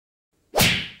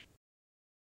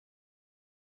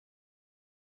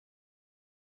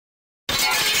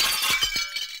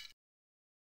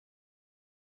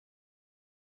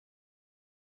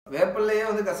வேப்பல்லையே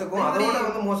வந்து கசக்கும், அதோட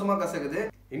வந்து மோசமா கசக்குது.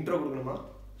 இன்ட்ரோ கொடுக்கணுமா?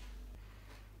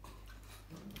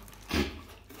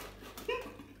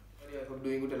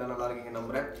 doing good எல்லாம் நல்லா இருக்கீங்க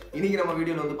நம்புறேன். இன்னைக்கு நம்ம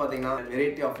வீடியோல வந்து பாத்தீங்கன்னா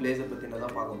வெரைட்டி ஆஃப் லேஸ் பத்தி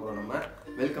தான் பார்க்க போறோம். நம்ம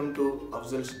வெல்கம் டு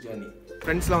அஃப்சல்ஸ் ஜர்னி.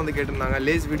 ஃப்ரெண்ட்ஸ்லாம் வந்து கேட்டிருந்தாங்க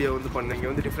லேஸ் வீடியோ வந்து பண்ண. இங்கே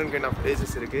வந்து டிஃப்ரெண்ட் கைண்ட் ஆஃப்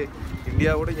லேசஸ் இருக்கு.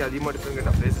 இந்தியாவோட இங்கே அதிகமாக டிஃப்ரெண்ட்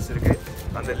கைண்ட் ஆஃப் லேசஸ் இருக்கு.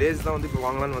 அந்த லேஸ் தான் வந்து இப்போ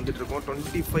வாங்கலாம்னு வந்துட்டு இருக்கோம்.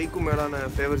 25க்கும் மேலான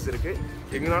ஃப்ளேவர்ஸ் இருக்கு.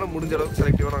 எங்களால் முடிஞ்ச அளவுக்கு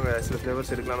செலக்டிவாக நாங்கள் சில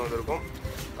ஃப்ளேவர்ஸ் எடுக்கலாம்னு வந்திருக்கோம்.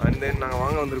 அண்ட் தென் நாங்கள்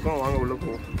வாங்க வந்திருக்கோம். வாங்க உள்ள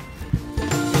போவோம்.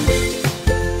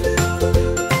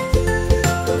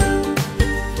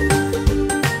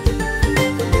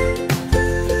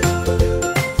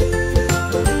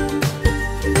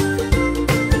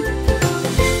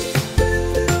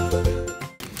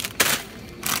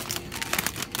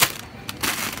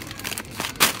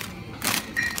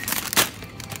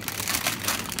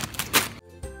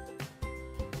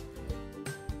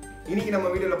 இன்னைக்கு நம்ம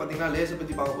வீடியோவில் பார்த்தீங்கன்னா லேஸை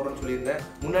பற்றி பார்க்க போகிறோம்னு சொல்லியிருந்தேன்.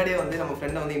 முன்னாடியே வந்து நம்ம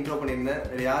ஃப்ரெண்டை வந்து இன்ட்ரோ பண்ணியிருந்தேன்.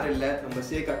 வேறு யாரும் இல்லை, நம்ம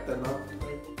ஷேக் அக்தர் தான்.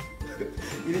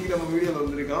 இன்னைக்கு நம்ம வீடியோவில்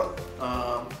வந்திருக்கோம்.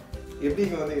 எப்படி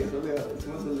இங்கே வந்து சொல்லு,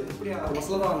 சும்மா சொல்லு. எப்படி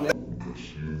மசலா தான் இல்லை.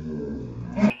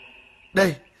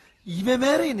 டேய், இவன்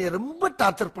வேற என்னை ரொம்ப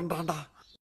டார்ச்சர் பண்ணுறான்டா.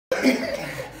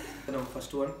 நம்ம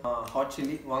ஃபர்ஸ்ட் ஒன் ஹாட்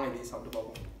சில்லி. வாங்க இதை சாப்பிட்டு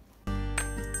பார்ப்போம்.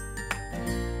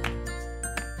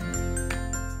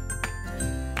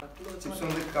 சிப்ஸ்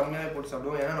வந்து கம்மியாகவே போட்டு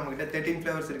சாப்பிடுவோம். ஏன்னா நம்மகிட்ட 13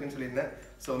 ஃப்ளேவர்ஸ் இருக்குன்னு சொல்லியிருந்தேன்.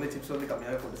 ஸோ வந்து சிப்ஸ் வந்து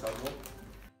கம்மியாகவே போட்டு சாப்பிடுவோம்.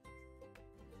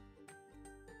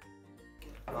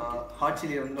 ஹாட்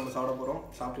சில்லி வந்து நம்ம சாப்பிட போகிறோம்.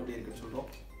 சாப்பிட்டு எப்படி இருக்குன்னு சொல்கிறோம்.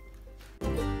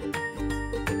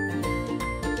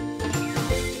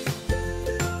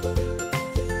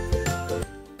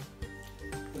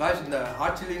 காய்ஸ், இந்த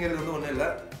ஹாட் சில்லிங்கிறது வந்து ஒன்றும் இல்லை.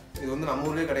 இது வந்து நம்ம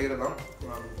ஊர்லேயே கிடைக்கிறது தான்.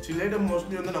 சில்லி ஐட்டம்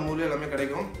மோஸ்ட்லி வந்து நம்ம ஊர்லேயே எல்லாமே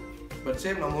கிடைக்கும். பட்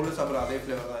சேம் நம்ம ஊரில் சாப்பிட்ற அதே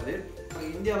ஃப்ளேவர் தான் அது.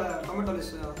 இந்தியாவில் டொமேட்டோ லேஸ்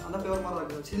அந்த ஃப்ளேவர் மாதிரி தான்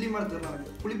இருக்குது. சில்லி மாதிரி தெரியல,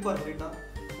 இருக்குது புளிப்பாக இருக்குது.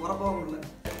 ரைட்டாக உரப்பாகவும் இல்லை.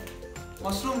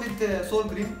 Mushroom with soul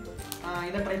cream.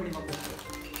 இதை ட்ரை பண்ணி பார்ப்போம்.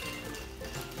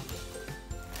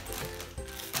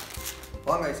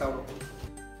 வாங்க சாப்பிடுவோம்.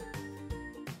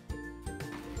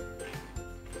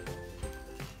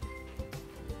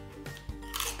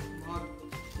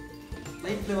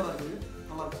 லைட் ஃப்ளேவராக இருக்குது.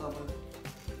 நல்லா இருக்குது சாப்பிட்றது.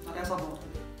 நிறையா சாப்பிடுவோம்.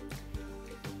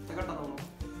 தகட்டாக தோணும்.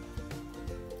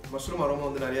 மஷ்ரூம் அரோமா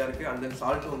வந்து நிறையா இருக்குது. அண்ட் தென்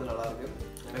சால்ட்டும் வந்து நல்லா இருக்குது.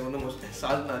 எனக்கு வந்து மோஸ்ட்லி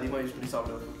சால்ட் நான் அதிகமாக யூஸ் பண்ணி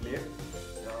சாப்பிடுவேன் ஃபுட்லேயே.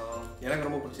 எனக்கு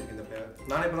ரொம்ப பிடிச்சிருக்கு இந்த ஃப்ளேவர்.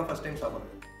 நானே இப்போ தான் ஃபஸ்ட் டைம்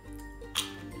சாப்பிட்றேன்.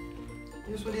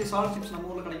 யூஸ்வலி சால்ட் சிப்ஸ்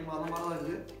நம்ம ஊரில் கிடைக்குமா அந்த மாதிரி தான்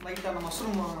இருக்குது. லைட்டாக அந்த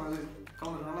மஷ்ரூம் அது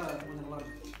கலந்துறதுனால கொஞ்சம் நல்லா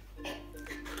இருக்குது.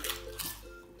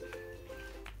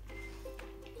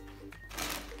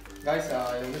 காய்ஸ்,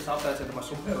 இது வந்து சாப்பிட்டாச்சு. அந்த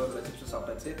மஷ்ரூம் ஃப்ளேவரோட சிப்ஸும்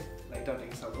சாப்பிட்டாச்சு. லைட்டாக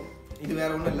ட்ரிங்க் சாப்பிடும். இது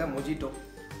வேறு ஒன்றும் இல்லை, மொஜிட்டோ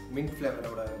மின்ட்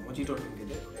ஃப்ளேவரோட மொஜிட்டோ ட்ரிங்க்.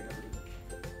 இது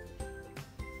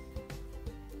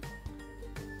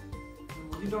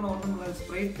மொஜிட்டோன ஒன்றும் இல்லை,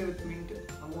 ஸ்ப்ரைட் வித் மின்ட்.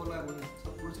 நம்ம ஊரில்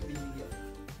குடிச்சிருக்கீங்க.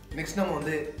 நெக்ஸ்ட் நம்ம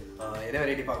வந்து என்ன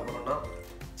வெரைட்டி பார்க்க போகிறோம்னா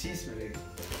சீஸ் வெரைட்டி.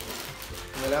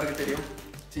 உங்கள் எல்லாருக்கும் தெரியும்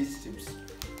சீஸ் சிப்ஸ்.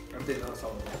 அடுத்து இதெல்லாம்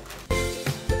சாப்பிடுவோம்.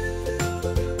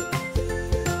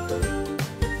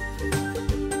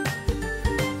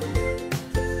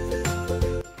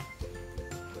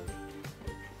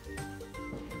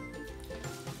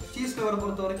 சீஸ் ஃப்ளேவரை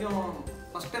பொறுத்த வரைக்கும்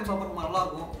ஃபஸ்ட் டைம் சாப்பிட்றது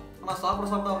நல்லாயிருக்கும். ஆனால்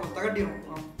சாப்பிட அவங்க தகட்டிடும்.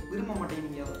 விரும்ப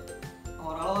மாட்டேங்க. அதை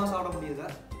ஒரு அளவாக சாப்பிட முடியுது.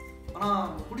 ஆனால்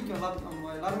பிடிக்கும் எல்லாத்துக்கும்.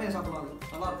 நம்ம எல்லாருமே சாப்பிடுவாங்க.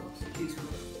 நல்லாயிருக்கும் சீஸ்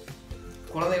ஃப்ளேவர்.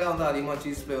 குழந்தைகளாம் வந்து அதிகமாக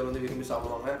சீஸ் ஃப்ளேவர் வந்து விரும்பி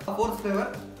சாப்பிடுவாங்க. ஃபோர்த்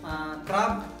ஃப்ளேவர்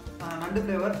கிராப் நண்டு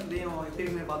ஃப்ளேவர். இதையும் எப்படி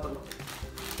இருக்குமே பார்த்துடலாம்.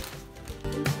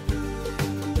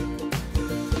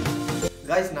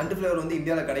 காய்ஸ், நண்டு ஃப்ளேவர் வந்து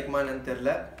இந்தியாவில் கிடைக்குமா என்னன்னு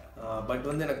தெரில. பட்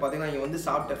வந்து எனக்கு பார்த்தீங்கன்னா இங்கே வந்து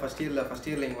சாப்பிட்டேன். ஃபஸ்ட்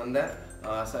இயரில் இங்கே வந்தேன்.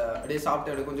 அப்படியே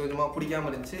சாப்பிட்டேன். எனக்கு கொஞ்சம் கொஞ்சமாக பிடிக்காம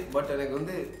இருந்துச்சு. பட் எனக்கு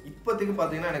வந்து இப்போதைக்கு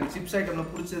பார்த்தீங்கன்னா எனக்கு சிப்ஸ் ஐட்டமில்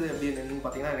பிடிச்சது அப்படின்னு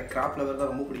பார்த்தீங்கன்னா எனக்கு கிராப் ஃப்ளேவர்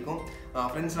தான் ரொம்ப பிடிக்கும்.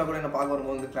 ஃப்ரெண்ட்ஸ்லாம் கூட என்ன பார்க்க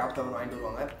வரும்போது வந்து கிராப் ஃப்ளேவர் வாங்கிட்டு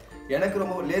வருவாங்க. எனக்கு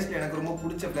ரொம்ப லேஸ்ட்டில் எனக்கு ரொம்ப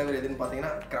பிடிச்ச ஃப்ளேவர் எதுன்னு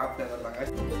பார்த்தீங்கன்னா கிராப் ஃப்ளேவர் தாங்க.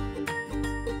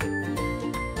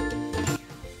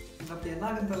 அப்படி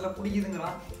என்னன்னு தெரியல,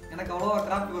 பிடிக்குதுங்கிறான். எனக்கு அவ்வளோவா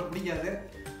கிராப் ஃப்ளேவர் பிடிக்காது.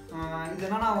 இது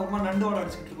என்னன்னா ஒரு மாதிரி நண்டோட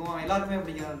அடிச்சுட்டு இருக்கோம். எல்லாருக்குமே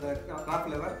பிடிக்காது அந்த கிராப்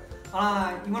ஃப்ளேவர்.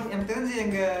 ஆனால் இவன் எனக்கு தெரிஞ்சு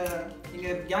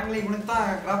எங்கள் கேங்கில் இவனுக்கு தான்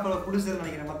கிராப் ஃப்ளேவர் பிடிச்சதுன்னு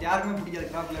நினைக்கிறேன். மற்ற யாருக்குமே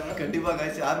பிடிக்காது கிராப் ஃப்ளேவர். கண்டிப்பாக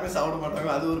காய்ச்சி யாருமே சாப்பிட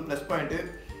மாட்டாங்க. அது ஒரு ப்ளஸ் பாயிண்ட்டு.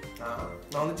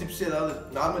 நான் வந்து சிப்ஸ் ஏதாவது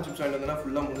நார்மல் சிப்ஸ் வாங்கிட்டு வந்தேன்னா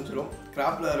ஃபுல்லாக முடிஞ்சிடும்.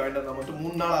 கிராப் ஃப்ளேவர் வாங்கிட்டு வந்தால் மட்டும்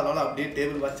 3 நாள் ஆனாலும் அப்படியே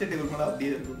டேபிள் மேலே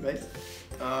அப்படியே இருக்கும் காய்ஸ்.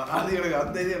 அது எனக்கு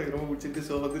அந்த இது எனக்கு ரொம்ப பிடிச்சிருக்கு.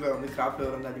 ஸோ வந்து நான் வந்து கிராப்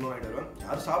ஃப்ளேவர் வந்து அதிகமாக வாங்கிட்டு வருவேன்.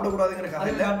 யாரும் சாப்பிடக்கூடாதுங்கிற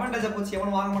கதை அட்வான்டேஜாக போச்சு.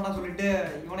 எவனும் வாங்க மாட்டான்னு சொல்லிட்டு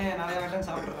இவனே நிறைய வேண்டாம்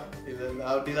சாப்பிட்றான். இது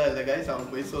அப்படிலாம் இல்லை காய்ஸ்,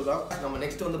 அவன் போய் சொல்லலாம். நம்ம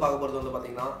நெக்ஸ்ட் வந்து பார்க்க போகிறது வந்து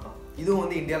பார்த்தீங்கன்னா இதுவும்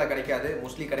வந்து இந்தியாவில் கிடைக்காது.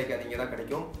 மோஸ்ட்லி கிடைக்காது, இங்கே தான்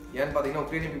கிடைக்கும். ஏன்னு பார்த்தீங்கன்னா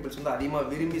உக்ரைனியன் பீப்புள்ஸ் வந்து அதிகமாக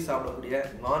விரும்பி சாப்பிடக்கூடிய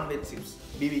நான்வெஜ் சிப்ஸ்,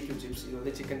 பிபிக்யூ சிப்ஸ். இது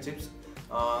வந்து சிக்கன் சிப்ஸ்.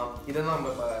 இதை தான்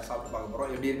நம்ம இப்போ சாப்பிட்டு பார்க்க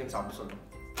போகிறோம். எப்படி இருக்குன்னு சாப்பிட்டு சொல்கிறோம்.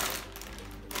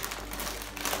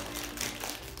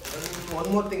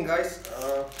 ஒன் மோர் திங் காய்ஸ்,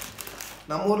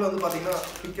 நம்ம ஊரில் வந்து பார்த்தீங்கன்னா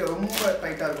பிக்க ரொம்ப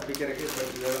டைட்டாக இருக்கும் பிக்கிறதுக்கு,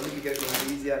 பட் இதில் வந்து பிக்கிறதுக்கு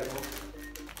ரொம்ப ஈஸியாக இருக்கும்.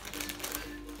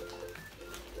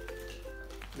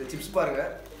 இந்த சிப்ஸ்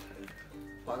பாருங்கள்,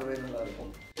 பார்க்கவே நல்லா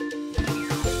இருக்கும்.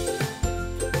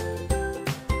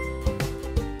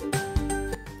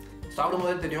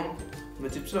 சாப்பிடும்போதே தெரியும் இந்த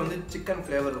சிப்ஸில் வந்து சிக்கன்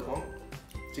ஃப்ளேவர் இருக்கும்.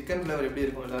 சிக்கன் ஃப்ளேவர் எப்படி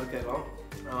இருக்கும் எல்லாருக்கும் கேட்கலாம்.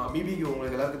 பிபிக்யூ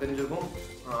உங்களுக்கு எல்லாருக்கும் தெரிஞ்சிருக்கும்.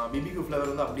 பிபிக்யூ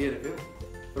ஃப்ளேவர் வந்து அப்படியே இருக்குது.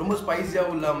 ரொம்ப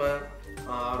ஸ்பைஸியாகவும் இல்லாமல்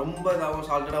ரொம்ப இதாகவும்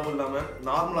சால்ட்டடாகவும் இல்லாமல்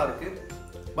நார்மலாக இருக்குது.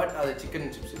 பட் அது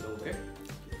சிக்கன் சிப்ஸ் இது. ஓகே,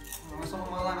 சொன்ன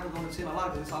மாதிரி தான் எனக்கு தோணுச்சு. நல்லா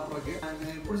இருக்குது சாப்பிட்றதுக்கு.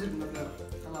 எனக்கு பிடிச்சிருக்கு இந்த ஃப்ளேவர்,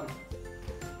 நல்லா இருக்கு.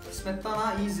 ஸ்மெத்தானா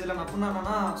ஈஸி இல்லை அப்படின்னா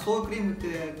என்னன்னா so cream with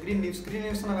green leaves. Green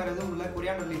லீவ்ஸ்னால் வேறு எதுவும் இல்லை,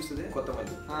 கொரியாண்டர் லீவ்ஸ் இது,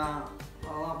 கொத்தமல்லி.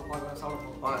 அதெல்லாம் அப்போ பார்க்குறேன்,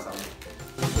 சாப்பிடுவோம். வாங்க சாப்பிடுவோம்.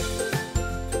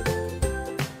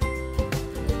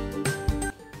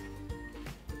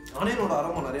 ஆனியனோட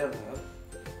அரோமா நிறையா இருக்குங்க.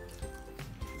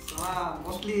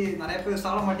 மோஸ்ட்லி நிறைய பேர்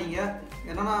சாப்பிட மாட்டீங்க,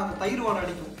 என்னன்னா தயிர் வாடை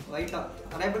அடிக்கும் லைட்டாக.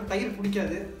 நிறைய பேர் தயிர்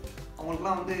பிடிக்காது,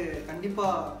 அவங்களுக்குலாம் வந்து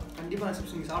கண்டிப்பாக நான்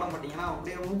சிப்ஸ் நீங்கள் சாப்பிட மாட்டீங்க, ஏன்னா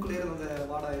அப்படியே மூக்கில் ஏறுது அந்த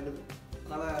வாடை எடுது.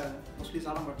 அதனால் மோஸ்ட்லி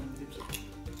சாப்பிட மாட்டீங்க சிப்ஸ்.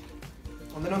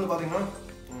 அந்த வந்து பார்த்தீங்கன்னா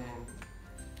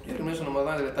ஏற்கனவே சொன்ன மாதிரி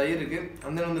தான் இதில் தயிர் இருக்குது.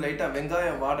 அந்த வந்து லைட்டாக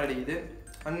வெங்காயம் வாடை அடிக்குது.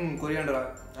 அண்ட் கொரியாண்டர்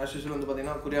ஆஸ் யூஸ்வல் வந்து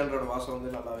பார்த்தீங்கன்னா கொரியாண்டரோட வாசம்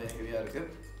வந்து நல்லாவே ஹெவியாக இருக்குது.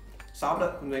 சாப்பிட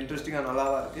கொஞ்சம் இன்ட்ரெஸ்டிங்காக நல்லா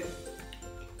தான் இருக்குது.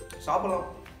 சாப்பிடலாம்,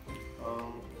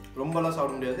 ரொம்பலாம்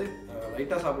சாப்பிட முடியாது,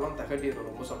 லைட்டாக சாப்பிடலாம். தகட்டிடும்,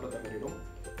 ரொம்ப சாப்பிட தகட்டிடும்.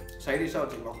 சைடிஷாக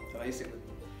வச்சுக்கலாம் ரைஸுக்கு.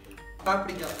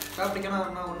 பேப்ரிக்கானா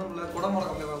என்ன ஒன்றும் இல்லை,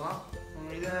 குடமிளகா ஃப்ளேவர் தான்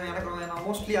இது. எனக்கு நான்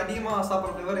மோஸ்ட்லி அதிகமாக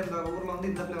சாப்பிட்ற ஃப்ளேவர் இந்த ஊரில்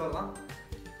வந்து இந்த ஃப்ளேவர் தான்.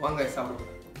 வாங்க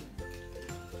சாப்பிடுவோம்.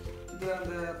 இது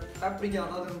அந்த பேப்ரிக்கா,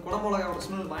 அதாவது குடமிளகாவோட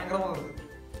ஸ்மெல் பயங்கரமாக வருது.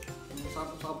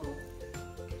 சாப்பிடுவோம்.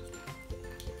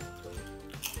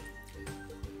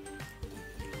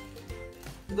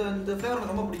 இந்த ஃப்ளேவர்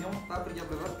எனக்கு ரொம்ப பிடிக்கும், பேப்ரிக்கா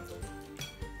ஃப்ளேவர்.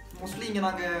 மோஸ்ட்லி இங்கே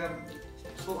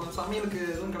நாங்கள் சமையலுக்கு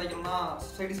எதுவும் கிடைக்கணும்னா,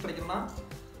 சைடிஷ் கிடைக்கணும்னா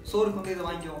சோறுக்கு வந்து இதை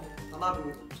வாங்கிக்குவோம். நல்லா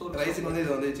இருக்குது. சோறு ரைஸுக்கு வந்து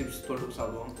இது வந்து சிப்ஸ் போட்டு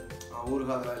சாப்பிடுவோம்.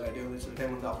 ஊருக்கு அதில் இல்லாட்டி வந்து சில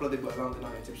டைம் வந்து அப்பளத்துக்கு பதிலாக வந்து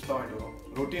நாங்கள் சிப்ஸ் தான் வாங்கிட்டு வரோம்.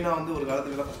 ரொட்டீனாக வந்து ஒரு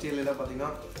காலத்துல ஃபஸ்ட் இயர்லாம் பார்த்தீங்கன்னா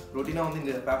ரொட்டீனாக வந்து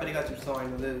இந்த பேப்ரிக்கா சிப்ஸ் தான்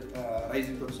வாங்கிட்டு வந்து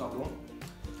ரைஸுக்கு போட்டு சாப்பிடுவோம்.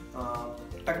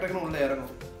 டக்குன்னு உள்ளே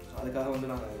இறங்கும், அதுக்காக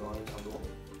வந்து நாங்கள் வாங்கி சாப்பிடுவோம்.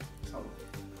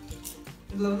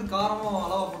 இதில் வந்து காரமும்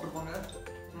அளவாக போட்டிருப்பாங்க.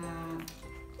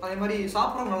 அதே மாதிரி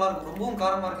சாப்பிட்றவங்க நல்லாயிருக்கும். ரொம்பவும்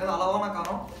காரமாக இருக்காது, அளவான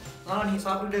காரம். அதனால் நீங்கள்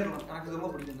சாப்பிட்டுட்டே இருக்கலாம். எனக்கு இது ரொம்ப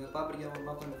பிடிக்கும். இந்த பேப்ரிக்கா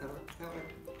ஃபேவரட்.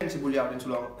 சிபுலி அப்படின்னு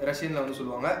சொல்லுவாங்க, ரஷ்யனில் வந்து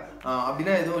சொல்லுவாங்க.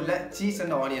 அப்படின்னா எதுவும் இல்லை, சீஸ்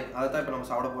அண்ட் ஆனியன், அதை தான் இப்போ நம்ம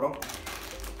சாப்பிட போகிறோம்.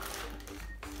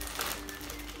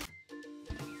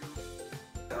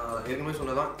 ஏற்கனவே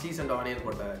சொன்னதான் சீஸ் அண்ட் ஆனியன்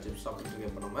போட்ட சிப்ஸ் சாப்பிட்டுருக்கு.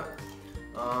 இப்போ நம்ம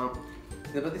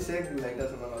இதை பற்றி சேக் லைட்டாக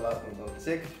சொன்னால் நல்லா இருக்கும்.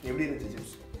 சேக் எப்படி இருந்துச்சு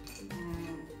சிப்ஸ்?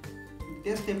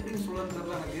 டேஸ்ட் எப்படின்னு சொல்லுறது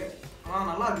தெரியல எனக்கு, ஆனால்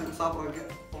நல்லா இருக்குது சாப்பிட்றதுக்கு.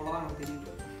 அவ்வளோதான் எனக்கு தெரியுது.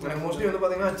 எனக்கு மோஸ்ட்லி வந்து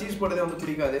பார்த்தீங்கன்னா சீஸ் போட்டதே வந்து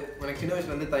பிடிக்காது. எனக்கு சின்ன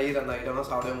வயசுலேருந்து தயிர் அந்த ஐட்டம்லாம்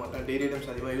சாப்பிடவே மாட்டேன். டெய்ரி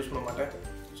ஐட்டம்ஸ் அதிகமாக யூஸ் பண்ண மாட்டேன்.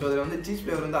 ஸோ அதில் வந்து சீஸ்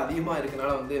ஃப்ளேவர் வந்து அதிகமாக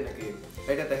இருக்கனால வந்து எனக்கு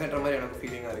லைட்டாக திகட்டுற மாதிரி எனக்கு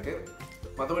ஃபீலிங்காக இருக்குது.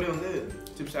 மற்றபடி வந்து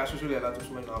சிப்ஸ் ஆஸ் யூஸ்வல் எல்லா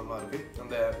சிப்ஸுமே நார்மலாக இருக்குது.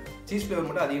 அந்த சீஸ் ஃப்ளேவர்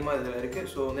மட்டும் அதிகமாக இதில் இருக்குது.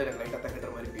 ஸோ வந்து எனக்கு லைட்டாக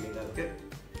திகட்டுற மாதிரி ஃபீலிங்காக இருக்குது.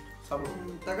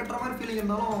 சாப்பிடும் திகட்டுற மாதிரி ஃபீலிங்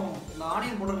இருந்தாலும் இந்த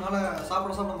ஆனியன் போடுறதுனால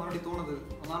சாப்பிட மறுபடியும் தோணுது.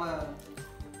 அதனால்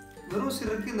வெறும்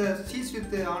சிலருக்கு இந்த சீஸ்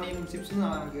வித் ஆனியன் சிப்ஸ்னு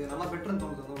எனக்கு நல்லா பெட்டர்னு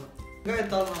தோணுது. அதோட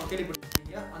வெங்காயத்தாள் நம்ம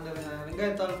கேள்விப்பட்டிருக்கீங்க, அந்த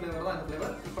வெங்காயத்தாள் ஃப்ளேவர் தான் இந்த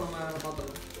ஃப்ளேவர். இப்போ நம்ம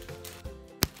பார்த்துருக்கோம்.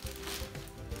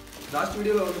 லாஸ்ட்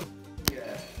வீடியோவில் வந்து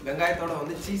வெங்காயத்தோட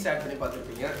வந்து சீஸ் ஆட் பண்ணி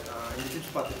பார்த்துருப்பீங்க. இந்த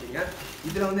சிப்ஸ் பார்த்துருப்பீங்க.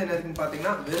 இதில் வந்து என்ன இருக்குன்னு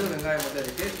பார்த்தீங்கன்னா வெறும் வெங்காயம் மட்டும்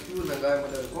இருக்குது, பியூர் வெங்காயம்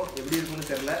மட்டும் இருக்கும். எப்படி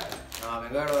இருக்குன்னு தெரில,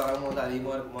 வெங்காயோட வரமும் வந்து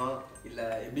அதிகமாக இருக்குமா இல்லை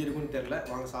எப்படி இருக்குன்னு தெரில.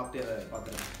 வாங்க சாப்பிட்டு அதை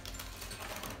பார்த்துக்கலாம்.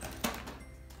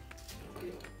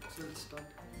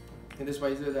 இந்த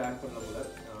ஸ்பைஸில் இதை ஆட் பண்ண போல.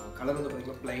 கலர் வந்து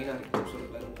பார்த்தீங்கன்னா ப்ளைனாக இருக்குது. சிப்ஸோட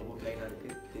கலர் ரொம்ப ப்ளைனாக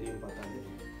இருக்குது, தெரியும் பார்த்தாங்க.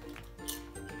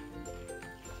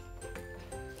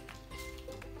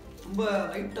 ரொம்ப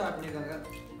லைட்டாக ஆட் பண்ணியிருக்காங்க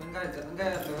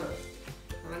வெங்காய ஃப்ளேவர்.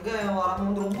 வெங்காயம் வராமல்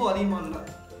வந்து ரொம்ப அதிகமாக இல்லை,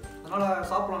 அதனால்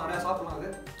சாப்பிட்லாம், நிறையா சாப்பிட்லாம் அது.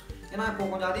 ஏன்னா இப்போ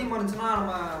கொஞ்சம் அதிகமாக இருந்துச்சுன்னா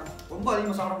நம்ம ரொம்ப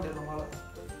அதிகமாக சாப்பிட முடியாது நம்மளால்.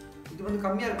 இது வந்து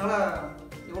கம்மியாக இருக்கனால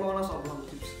எவ்வளோ வேணால் சாப்பிட்லாம்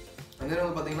சிப்ஸ். அந்த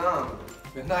வந்து பார்த்தீங்கன்னா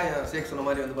வெங்காயம் சேக் சொன்ன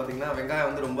மாதிரி வந்து பார்த்தீங்கன்னா வெங்காயம்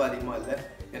வந்து ரொம்ப அதிகமாக இல்லை.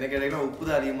 எனக்கு இடையில உப்பு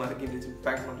தான் அதிகமாக இருக்குது. இந்த சிப்ஸ்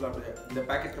பேக்கெட் மட்டும் அப்படி, இந்த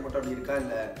பேக்கெட்டில் மட்டும் அப்படி இருக்கா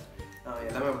இல்லை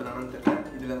எல்லாமே அப்படி தானு தெரியல.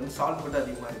 இதில் வந்து சால்ட் மட்டும்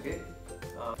அதிகமாக இருக்குது.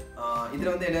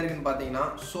 இதில் வந்து என்ன இருக்குன்னு பார்த்தீங்கன்னா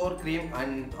சோர் க்ரீம்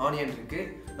அண்ட் ஆனியன் இருக்குது.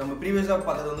 நம்ம ப்ரீவியஸாக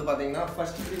பார்த்தது வந்து பார்த்தீங்கன்னா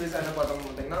ப்ரீவியஸாக என்ன பார்த்தோம்னு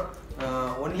பார்த்தீங்கன்னா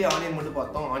ஒன்லி ஆனியன் மட்டும்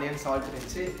பார்த்தோம். ஆனியன் சால்ட்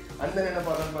இருந்துச்சு. அந்த என்ன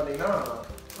பார்த்தோம்னு பார்த்தீங்கன்னா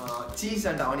சீஸ்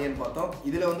அண்ட் ஆனியன் பார்த்தோம்.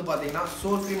 இதில் வந்து பார்த்தீங்கன்னா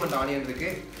சோர் க்ரீம் அண்ட் ஆனியன்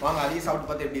இருக்குது. வாங்க அதையும் சாப்பிட்டு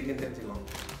பார்த்து எப்படி இருக்குன்னு தெரிஞ்சுக்கலாம்.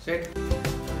 சரி,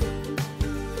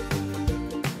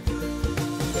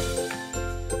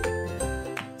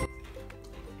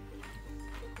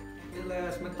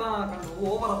 இதில் ஸ்மெத்தான்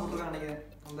ஓவராக போட்டிருக்காங்க நினைக்கிறேன்.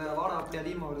 அந்த வாடை அப்படி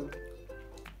அதிகமாக வருது.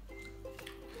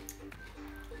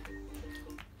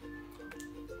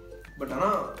 பட்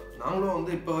ஆனால் நாங்களும்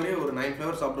வந்து இப்போ வரையும் ஒரு 9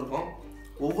 ஃப்ளேவர் சாப்பிட்ருக்கோம்.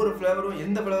 ஒவ்வொரு ஃப்ளேவரும்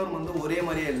எந்த ஃப்ளேவரும் வந்து ஒரே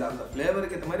மாதிரியே இல்லை. அந்த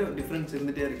ஃப்ளேவருக்கு ஏற்ற மாதிரி ஒரு டிஃப்ரென்ஸ்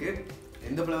இருந்துகிட்டே இருக்குது.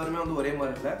 எந்த ஃப்ளேவருமே வந்து ஒரே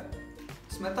மாதிரி இல்லை.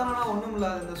 ஸ்மெத்தானா ஒன்றும் இல்லை,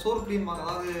 இந்த சோர் க்ரீம்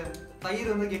அதாவது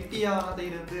தயிர் வந்து கெட்டியான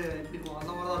தயிர் வந்து எப்படி இருக்கும்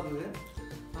அந்த மாதிரி தான் இருக்குது.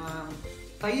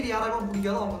 தயிர் யாராலும்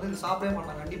பிடிக்காதோ அவங்க வந்து இது சாப்பிடவே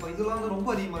மாட்டாங்க கண்டிப்பாக. இதெல்லாம் வந்து ரொம்ப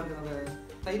அதிகமாக இருக்குது, அந்த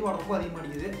தயிர் வாடை ரொம்ப அதிகமாக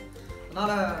அடிக்குது.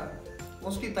 அதனால்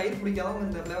மோஸ்ட்லி தயிர் பிடிக்காதவங்க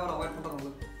இந்த ஃப்ளேவர் அவாய்ட்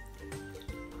பண்ணுறாங்க.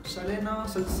 சலேனா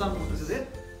சல்சான்னு போட்டுருக்குது.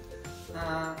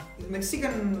 இது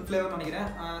மெக்சிகன் ஃப்ளேவர் நினைக்கிறேன்.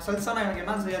 சல்சானா எனக்கு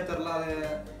என்ன சரியாக தெரில, அது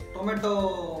டொமேட்டோ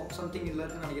சம்திங் இதில்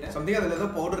இருக்குன்னு நினைக்கிறேன். சம்திங் அதில் ஏதோ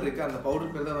பவுடர் இருக்குது, அந்த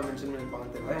பவுடர் பேர் தான் மென்ஷன் பண்ணியிருப்பாங்க.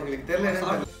 தெரியல உங்களுக்கு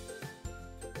தெரியல.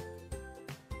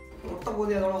 ஒட்டும்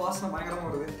போது அதோட வாசனை பயங்கரமாக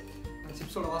வருது,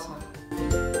 சிப்ஸோட வாசனை.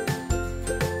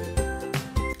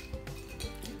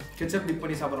 கெச்சப் டிப்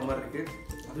பண்ணி சாப்பிட்ற மாதிரி இருக்குது.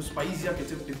 அது ஸ்பைஸியாக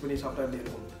கெச்சப் டிப் பண்ணி சாப்பிட்டா எப்படி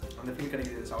இருக்கும் அந்த ஃபீல்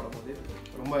கிடைக்குது சாப்பிடும் போது.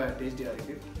 ரொம்ப டேஸ்டியாக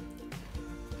இருக்குது.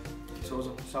 ஸோ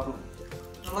சாப்பிடும்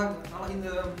நல்லா இந்த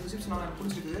சிப்ஸ் நான்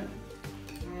பிடிச்சிருக்குது.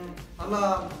 நல்லா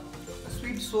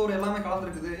ஸ்வீட் சோர் எல்லாமே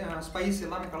கலந்துருக்குது, ஸ்பைஸ்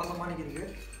எல்லாமே கலந்த மாதிரி இருக்குது.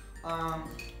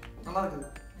 நல்லா இருக்குது,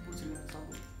 பிடிச்சிருக்கு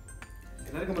சாப்பிடும்.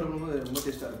 எல்லாருக்கும் பண்ணும்போது ரொம்ப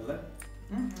டேஸ்ட்டாக இருக்குல்ல.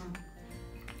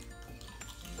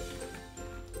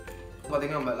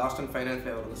 பார்த்தீங்கன்னா நம்ம லாஸ்ட் அண்ட் ஃபைனல்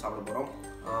ஃப்ளேவர் வந்து சாப்பிட போகிறோம்.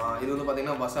 இது வந்து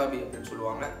பார்த்தீங்கன்னா வசாபி அப்படின்னு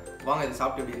சொல்லுவாங்க. வாங்க இது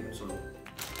சாப்பிட்டு எப்படி இருக்குன்னு சொல்லுவோம்.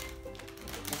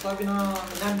 வசாபினா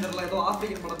என்னன்னு தெரியல, ஏதோ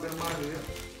ஆப்பிரிக்கன் படம் பேர் மாதிரி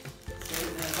இருக்குது. சரி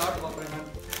சாப்பிட்டு பார்ப்பேன். என்ன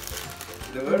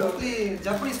இந்த வேர்டு வந்து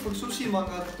ஜப்பனீஸ் ஃபுட் சுஷி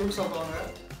வாங்க தொட்டு சாப்பிடுவாங்க.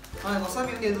 ஆனால்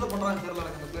வசாபி வந்து எதில் பண்ணுறாங்கன்னு தெரியல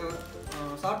எனக்கு. அந்த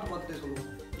ஃப்ளேவர் சாப்பிட்டு பார்த்துட்டே சொல்லுவோம்.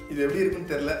 இது எப்படி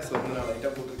இருக்குன்னு தெரில. ஸோ வந்து நான்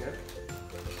லைட்டாக போட்டிருக்கேன்.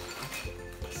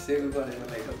 சேவுக்கு அதே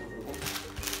மாதிரி லைட்டாக போட்டிருக்கோம்.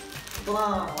 இப்போ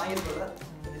தான் வாங்கியிருக்கேன்.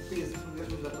 எப்படி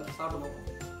தெரியல, சாப்பிட்டு பார்ப்போம்.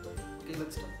 Okay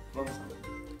let's start.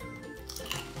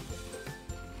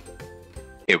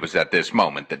 It was at this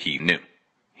moment that he knew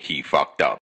he fucked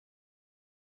up.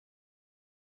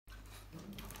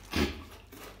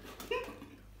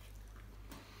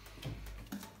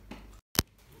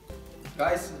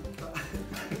 Guys,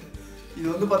 இது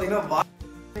வந்து பார்த்தீங்கன்னா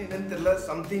என்னன்னு தெரியல,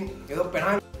 சம்திங் ஏதோ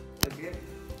பெனால் இருக்கு.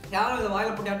 யாரும் இதை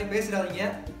வாயில போட்டு யார்ட்டையும் பேசிடாதீங்க,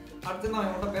 அடுத்து நான்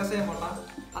இவன்கிட்ட பேசவே மாட்டான்.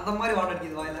 அந்த மாதிரி வாடை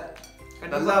அடிக்குது வாயில,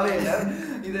 நல்லாவே இல்லை.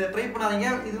 இதை ட்ரை பண்ணாதீங்க.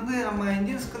 இது வந்து நம்ம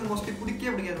இந்தியன்ஸ்க்கு வந்து மோஸ்ட்லி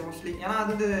பிடிக்கவே பிடிக்காது மோஸ்ட்லி. ஏன்னா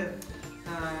அது வந்து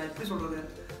எப்படி சொல்கிறது,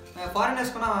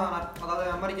 ஃபாரினர்ஸ்க்குனா அதாவது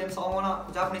அமெரிக்கன்ஸ் அவங்கன்னா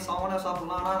ஜாப்பனீஸ் அவங்கன்னா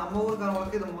சாப்பிடலாம். ஆனால் நம்ம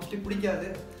ஊருக்காரங்களுக்கு இது மோஸ்ட்லி பிடிக்காது.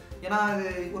 ஏன்னா அது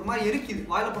ஒரு மாதிரி எரிக்குது,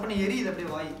 வாயில போட்டோன்னே எரியுது அப்படியே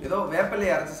வாய். ஏதோ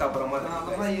வேப்பிலையை அரைச்சி சாப்பிட்ற மாதிரி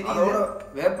அந்த மாதிரி எரியுது. அதோட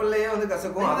வேப்பிலையே வந்து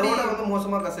கசக்கும், அதோட வந்து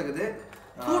மோசமாக கசக்குது.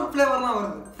 ஃப்ரூட் ஃப்ளேவர்லாம்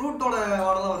வருது, ஃப்ரூட்டோட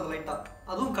வாடெல்லாம் வருது லைட்டாக,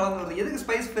 அதுவும் கலந்து வருது. எதுக்கு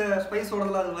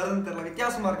ஸ்பைஸோடலாம் அது வருதுன்னு தெரியல,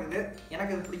 வித்தியாசமாக இருக்குது.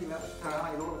 எனக்கு இது பிடிக்கல,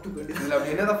 ஆனால் இதோட விட்டு போயிட்டு இல்லை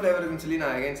அப்படி என்னதான் ஃப்ளேவர் இருக்குன்னு சொல்லி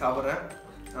நான் எகைன் சாப்பிட்றேன்.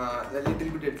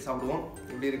 திருப்பி எடுத்து சாப்பிடுவோம்.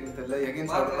 எப்படி இருக்குன்னு தெரியல. எகைன்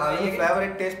சாப்பிட்றேன்.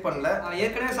 ஃபேவரட் டேஸ்ட் பண்ணல,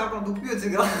 ஏற்கனவே சாப்பிட துப்பி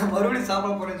வச்சுக்கிறான், மறுபடியும்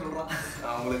சாப்பிட போறேன்னு சொல்கிறான்.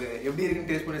 அவங்களுக்கு எப்படி இருக்குன்னு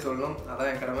டேஸ்ட் பண்ணி சொல்லணும், அதான்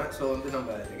என் கடமை. ஸோ வந்து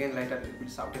நம்ம எகைன் லைட்டாக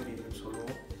திருப்பி சாப்பிட்டு எப்படி இருக்குன்னு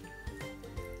சொல்லுவோம்.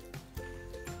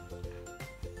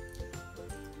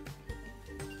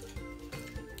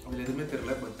 அதில் எதுவுமே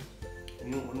தெரியல, பட்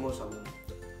இன்னும் ஒன்றுமோ சாப்பிடுவோம்.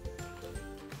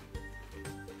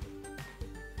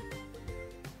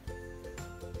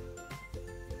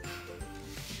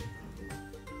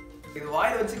 இது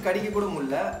வாயில் வச்சு கடிக்க கூட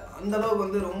முடியல, அந்த அளவுக்கு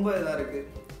வந்து ரொம்ப இதாக இருக்குது.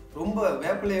 ரொம்ப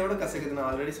வேப்பிலையோட கசக்குது. நான்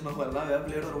ஆல்ரெடி சொன்ன மாதிரி தான்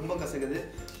வேப்பிலையோட ரொம்ப கசக்குது.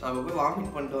 நான் இப்போ போய்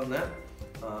வாமிட் பண்ணிட்டு வந்தேன்.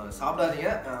 சாப்பிடாதீங்க,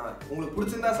 உங்களுக்கு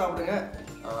பிடிச்சிருந்தா சாப்பிடுங்க.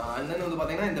 அண்ணன் வந்து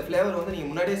பார்த்தீங்கன்னா இந்த ஃப்ளேவர் வந்து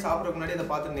நீங்கள் முன்னாடியே சாப்பிட்றதுக்கு முன்னாடி இதை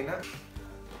பார்த்துருந்தீங்கன்னா,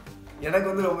 எனக்கு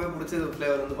வந்து ரொம்பவே பிடிச்ச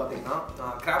ஃப்ளேவர் வந்து பார்த்தீங்கன்னா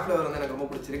கிராப் ஃப்ளேவர் வந்து எனக்கு ரொம்ப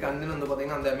பிடிச்சிருக்கு. அண்ணன் வந்து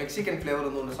பார்த்தீங்கன்னா அந்த மெக்சிகன் ஃப்ளேவர்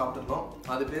வந்து ஒன்று சாப்பிட்டுருந்தோம்,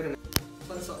 அது பேர்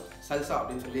சல்சா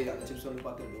அப்படின்னு சொல்லி அந்த சிப்ஸ் வந்து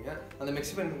பார்த்துருப்பீங்க. அந்த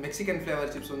மெக்சிகன்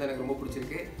ஃப்ளேவர் சிப்ஸ் வந்து எனக்கு ரொம்ப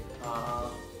பிடிச்சிருக்கு.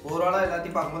 ஓவராலாக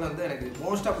எல்லாத்தையும் பார்க்கும்போது வந்து எனக்கு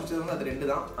மோஸ்ட்டாக பிடிச்சது வந்து அது 2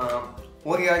 தான்.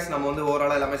 ஓகே காய்ஸ், நம்ம வந்து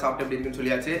ஓவராலாக எல்லாமே சாப்பிட்டு எப்படி இருக்குன்னு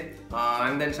சொல்லியாச்சு.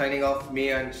 And then shining of me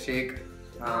and shake.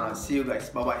 see you guys,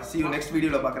 bye bye, see you next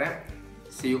வீடியோவில் பார்க்குறேன்.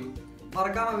 see you.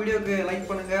 மறக்காம வீடியோக்கு லைக்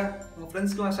பண்ணுங்க, உங்கள்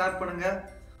ஃப்ரெண்ட்ஸ்க்குலாம் ஷேர் பண்ணுங்க.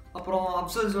 அப்புறம்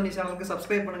அப்சல் ஜோனி சேனலுக்கு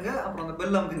சப்ஸ்கிரைப் பண்ணுங்க. அப்புறம் அந்த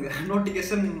பெல் அமுக்குங்க,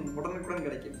 நோட்டிஃபிகேஷன் உடனுக்குடன்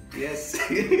கிடைக்கும். Yes.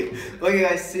 Okay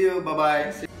guys, see you, bye bye.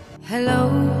 Hello,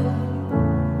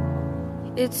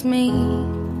 it's me.